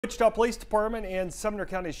Wichita Police Department and Sumner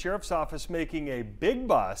County Sheriff's Office making a big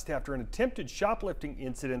bust after an attempted shoplifting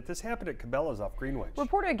incident. This happened at Cabela's off Greenwich.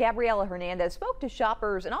 Reporter Gabriela Hernandez spoke to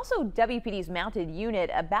shoppers and also WPD's mounted unit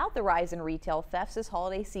about the rise in retail thefts this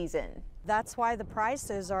holiday season. That's why the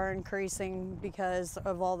prices are increasing, because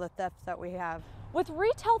of all the theft that we have. With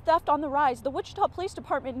retail theft on the rise, the Wichita Police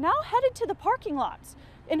Department now headed to the parking lots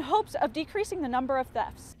in hopes of decreasing the number of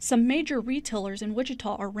thefts. Some major retailers in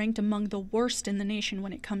Wichita are ranked among the worst in the nation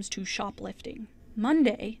when it comes to shoplifting.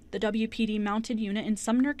 Monday, the WPD mounted unit and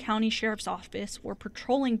Sumner County Sheriff's Office were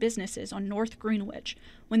patrolling businesses on North Greenwich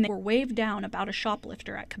when they were waved down about a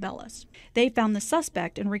shoplifter at Cabela's. They found the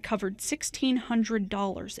suspect and recovered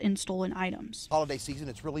 $1,600 in stolen items. Holiday season,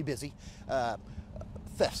 it's really busy.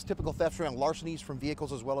 Thefts, typical thefts around larcenies from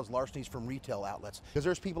vehicles as well as larcenies from retail outlets. Because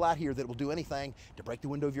there's people out here that will do anything to break the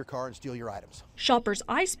window of your car and steal your items. Shoppers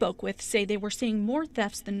I spoke with say they were seeing more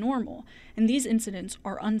thefts than normal, and these incidents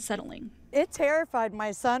are unsettling. It terrified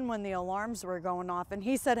my son when the alarms were going off, and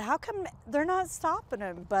he said, how come they're not stopping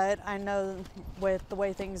him? But I know with the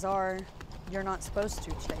way things are, you're not supposed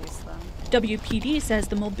to chase them. WPD says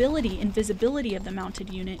the mobility and visibility of the mounted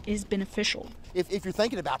unit is beneficial. If you're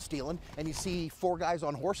thinking about stealing and you see 4 guys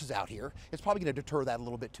on horses out here, it's probably going to deter that a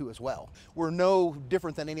little bit too as well. We're no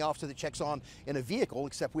different than any officer that checks on in a vehicle,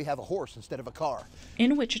 except we have a horse instead of a car.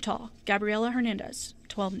 In Wichita, Gabriela Hernandez,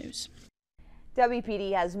 12 News.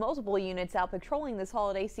 WPD has multiple units out patrolling this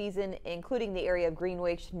holiday season, including the area of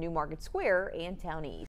Greenwich, New Market Square, and Town East.